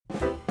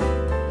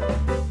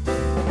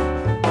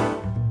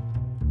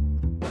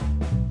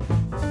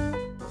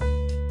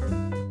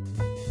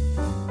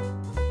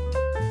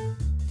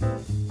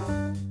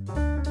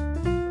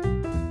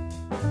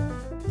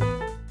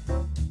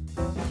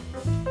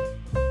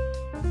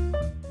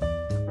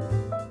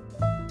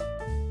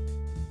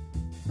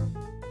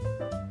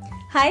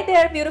Hi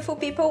there, beautiful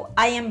people.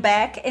 I am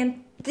back,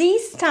 and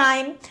this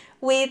time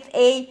with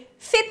a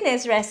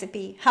fitness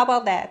recipe. How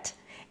about that?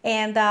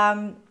 And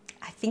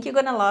I think you're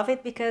gonna love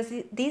it because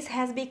this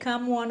has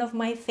become one of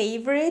my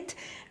favorite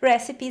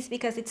recipes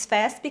because it's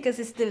fast, because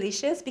it's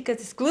delicious, because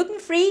it's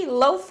gluten-free,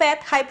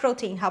 low-fat,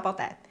 high-protein. How about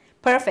that?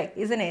 Perfect,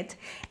 isn't it?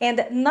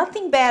 And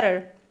nothing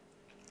better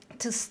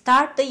to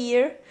start the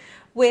year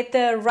with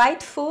the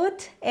right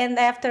food, and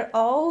after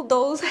all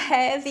those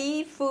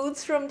heavy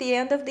foods from the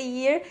end of the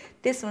year,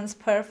 this one's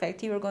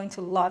perfect. You are going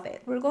to love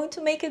it. We're going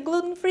to make a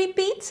gluten-free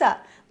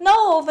pizza.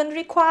 No oven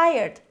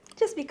required,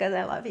 just because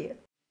I love you.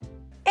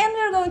 And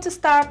we're going to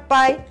start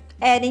by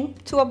adding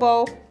to a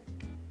bowl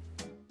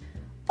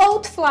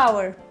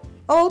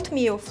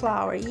oatmeal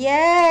flour.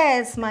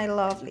 Yes, my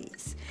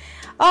lovelies.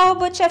 Oh,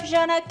 but Chef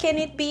Jana, can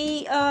it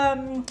be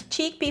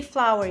chickpea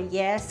flour?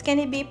 Yes. Can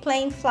it be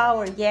plain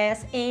flour?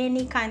 Yes,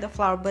 any kind of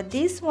flour. But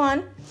this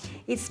one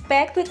is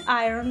packed with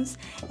irons,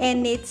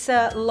 and it's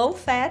low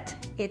fat.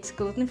 It's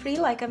gluten-free,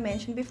 like I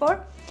mentioned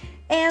before.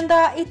 And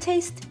it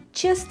tastes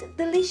just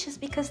delicious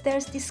because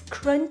there's this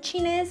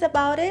crunchiness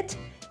about it.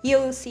 You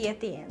will see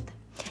at the end.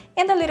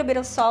 And a little bit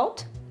of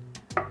salt.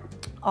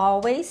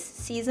 Always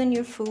season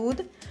your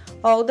food,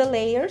 all the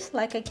layers,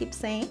 like I keep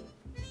saying.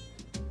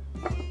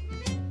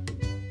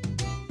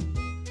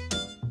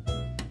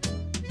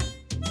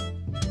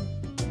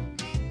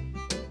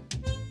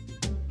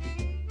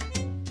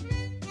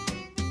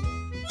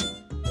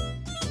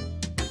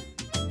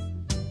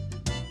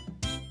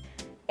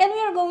 And we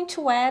are going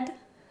to add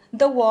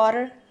the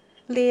water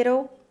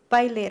little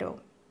by little.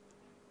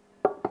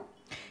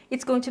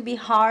 It's going to be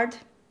hard,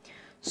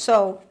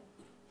 so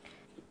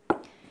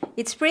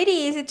it's pretty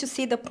easy to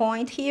see the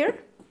point here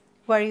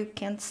where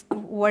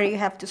you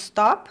have to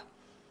stop.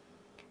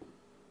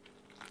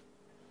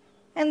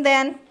 And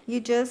then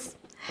you just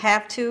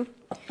have to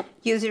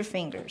use your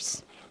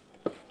fingers.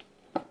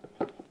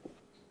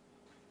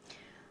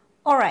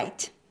 All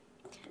right,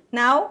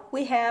 now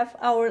we have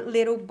our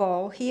little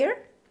ball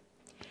here.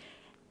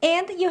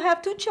 And you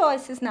have two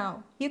choices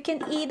now. You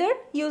can either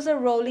use a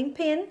rolling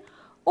pin,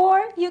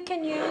 or you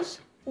can use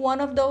one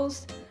of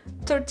those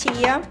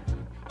tortilla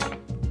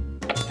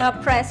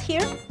press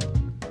here.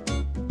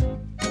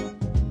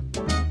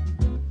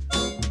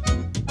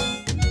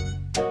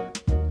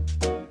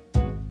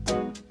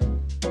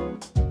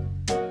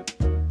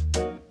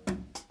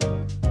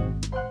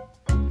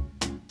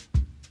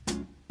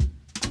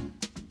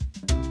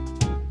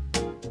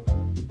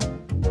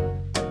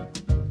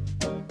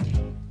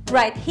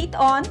 Right, heat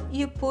on,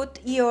 you put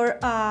your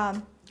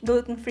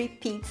gluten-free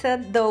pizza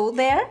dough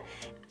there,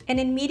 and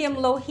in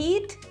medium-low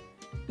heat,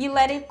 you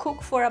let it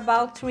cook for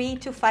about 3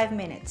 to 5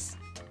 minutes.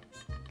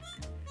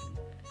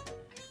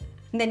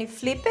 And then you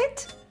flip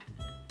it.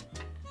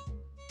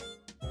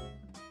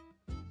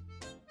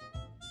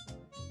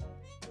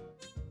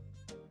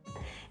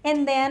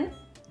 And then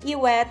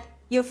you add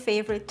your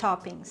favorite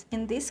toppings.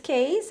 In this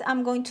case,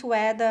 I'm going to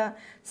add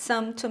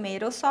some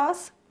tomato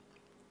sauce.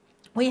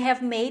 We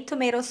have made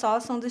tomato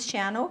sauce on this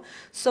channel,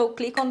 so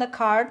click on the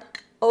card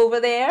over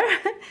there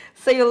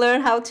so you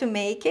learn how to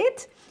make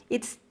it.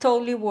 It's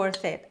totally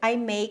worth it. I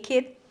make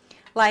it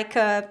like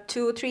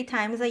 2 or 3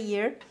 times a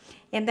year,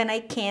 and then I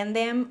can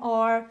them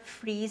or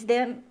freeze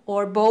them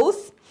or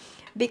both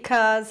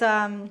because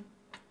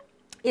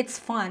it's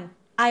fun.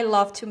 I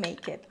love to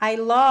make it. I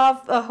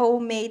love a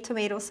homemade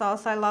tomato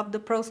sauce. I love the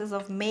process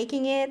of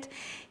making it.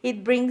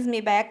 It brings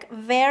me back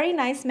very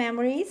nice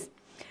memories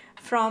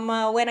from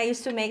when I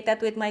used to make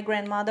that with my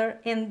grandmother,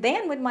 and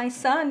then with my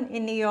son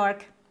in New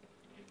York.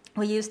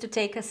 We used to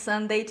take a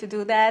Sunday to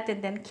do that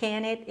and then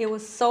can it. It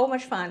was so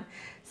much fun.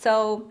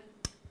 So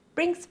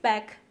brings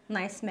back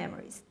nice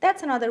memories.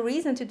 That's another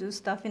reason to do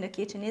stuff in the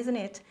kitchen, isn't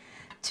it?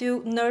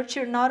 To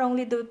nurture not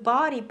only the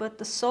body but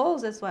the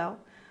souls as well.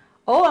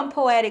 Oh, I'm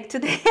poetic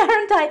today,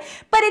 aren't I?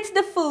 But it's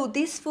the food.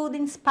 This food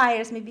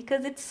inspires me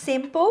because it's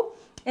simple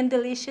and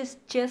delicious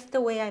just the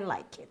way I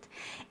like it.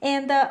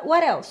 And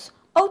what else?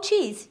 Oh,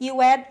 cheese.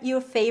 You add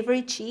your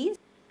favorite cheese.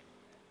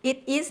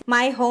 It is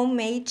my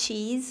homemade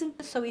cheese.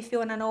 So if you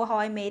want to know how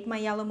I made my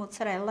yellow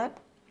mozzarella,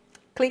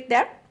 click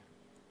there.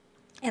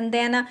 And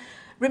then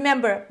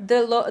remember,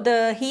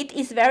 the heat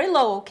is very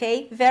low,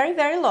 okay? Very,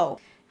 very low.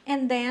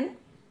 And then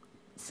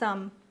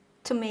some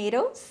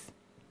tomatoes.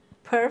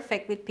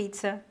 Perfect with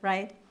pizza,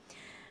 right?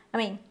 I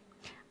mean,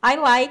 I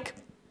like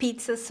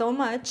pizza so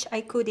much,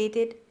 I could eat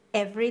it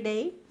every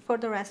day for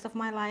the rest of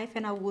my life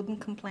and I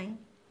wouldn't complain.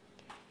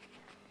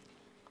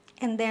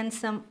 And then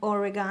some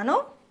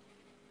oregano.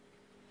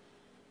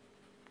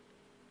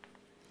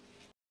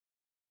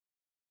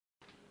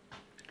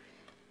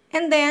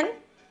 And then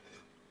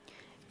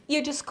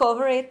you just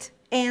cover it,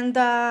 and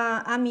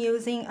I'm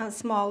using a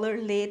smaller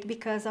lid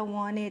because I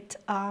wanted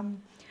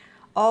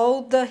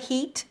all the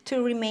heat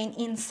to remain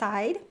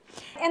inside.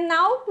 And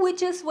now we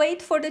just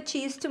wait for the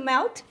cheese to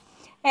melt,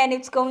 and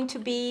it's going to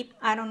be,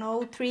 I don't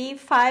know,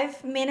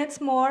 3-5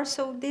 minutes more.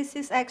 So this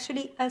is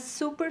actually a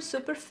super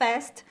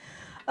fast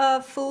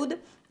food.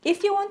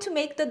 If you want to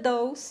make the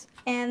doughs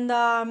And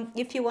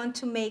if you want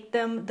to make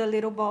them the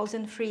little balls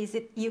and freeze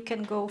it, you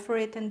can go for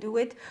it and do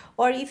it.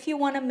 Or if you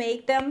want to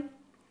make them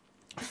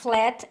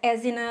flat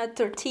as in a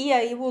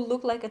tortilla, it will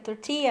look like a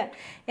tortilla,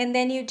 and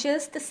then you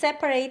just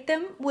separate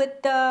them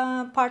with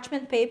the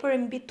parchment paper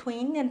in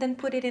between, and then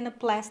put it in a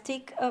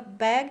plastic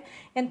bag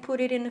and put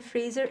it in the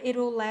freezer. It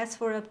will last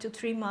for up to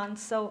 3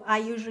 months, so I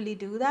usually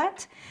do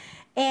that.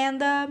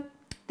 And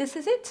this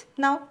is it.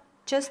 Now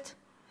just,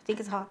 I think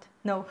it's hot,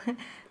 no,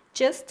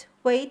 just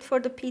wait for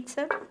the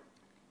pizza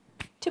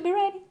to be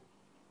ready.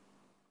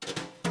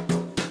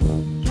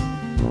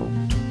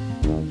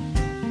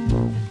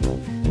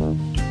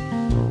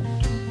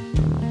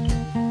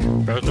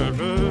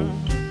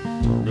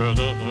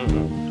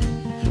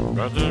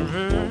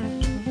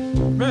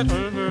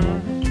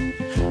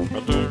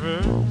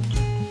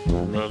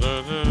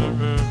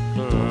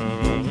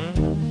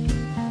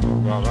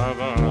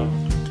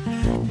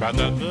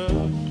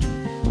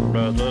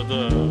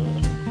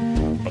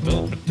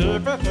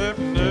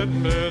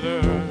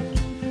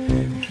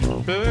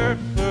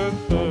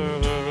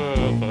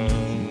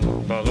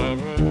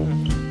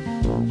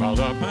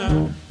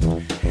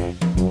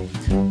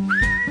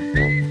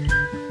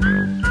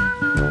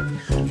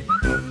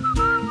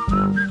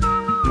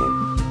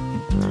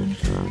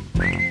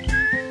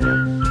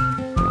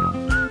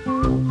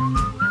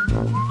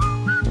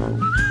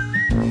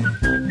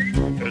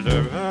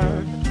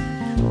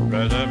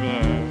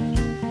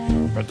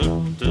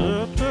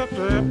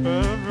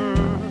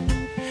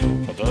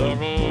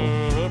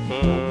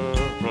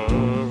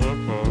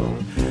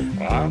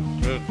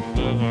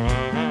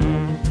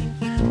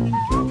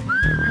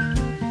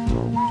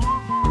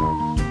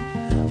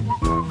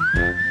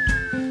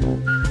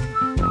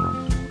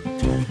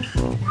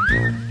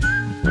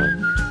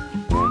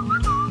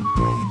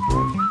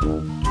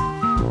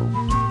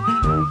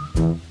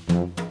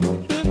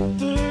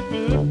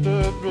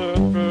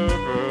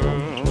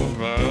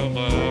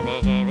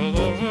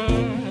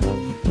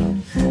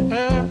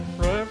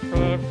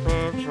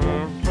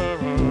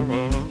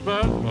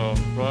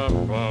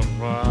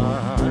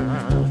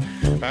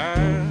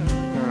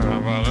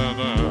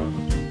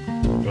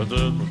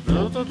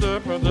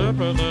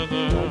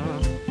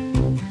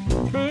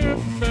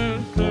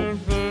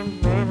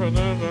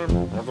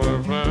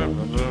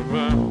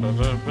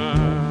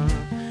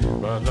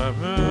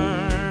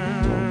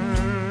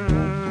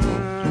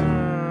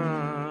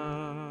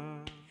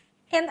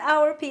 And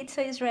our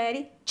pizza is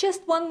ready.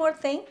 Just one more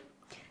thing.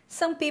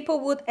 Some people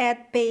would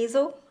add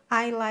basil.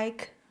 I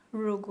like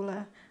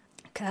arugula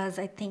because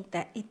I think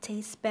that it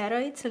tastes better.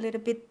 It's a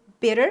little bit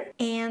bitter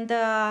and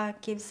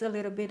gives a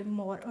little bit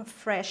more of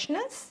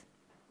freshness.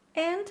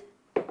 And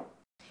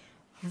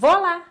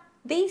voila!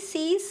 This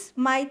is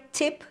my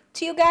tip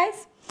to you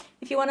guys.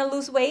 If you want to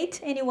lose weight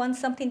and you want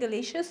something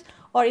delicious,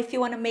 or if you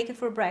want to make it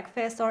for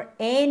breakfast or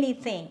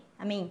anything,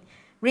 I mean,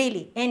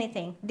 really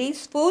anything,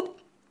 this food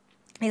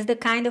is the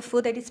kind of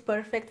food that is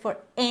perfect for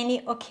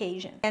any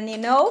occasion. And you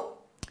know,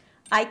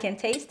 I can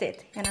taste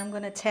it, and I'm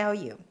gonna tell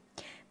you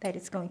that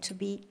it's going to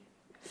be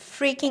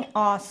freaking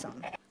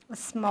awesome. A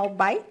small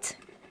bite,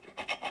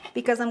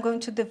 because I'm going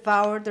to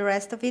devour the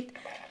rest of it,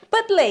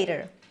 but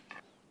later.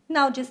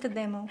 Now just a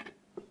demo.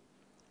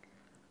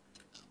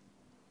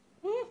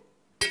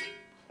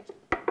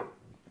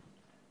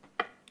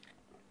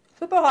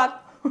 Super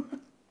hot.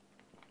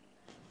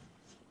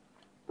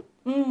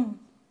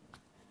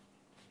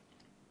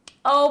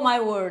 Oh my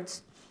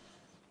words.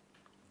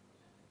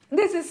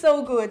 This is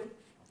so good.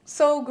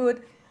 So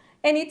good.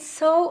 And it's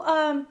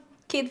so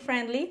kid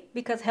friendly,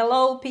 because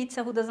hello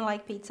pizza, who doesn't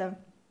like pizza?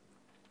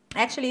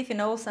 Actually, if you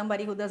know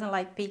somebody who doesn't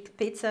like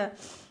pizza,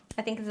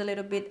 I think it's a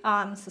little bit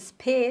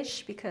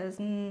suspicious, because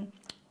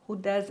who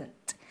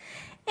doesn't?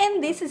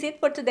 And this is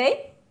it for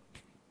today.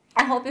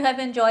 I hope you have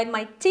enjoyed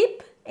my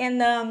tip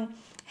and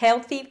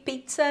healthy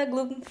pizza,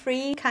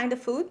 gluten-free kind of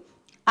food.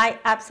 I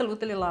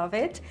absolutely love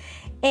it.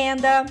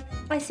 And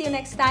I see you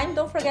next time.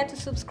 Don't forget to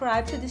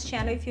subscribe to this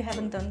channel if you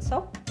haven't done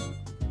so.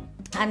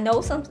 I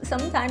know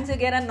sometimes you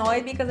get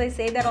annoyed because I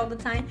say that all the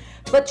time,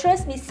 but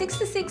trust me,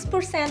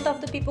 66% of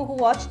the people who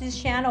watch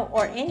this channel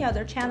or any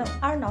other channel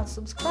are not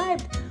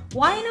subscribed.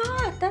 Why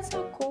not? That's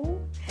not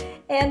cool.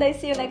 And I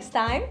see you next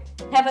time.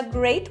 Have a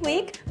great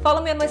week.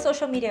 Follow me on my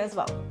social media as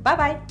well.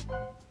 Bye-bye.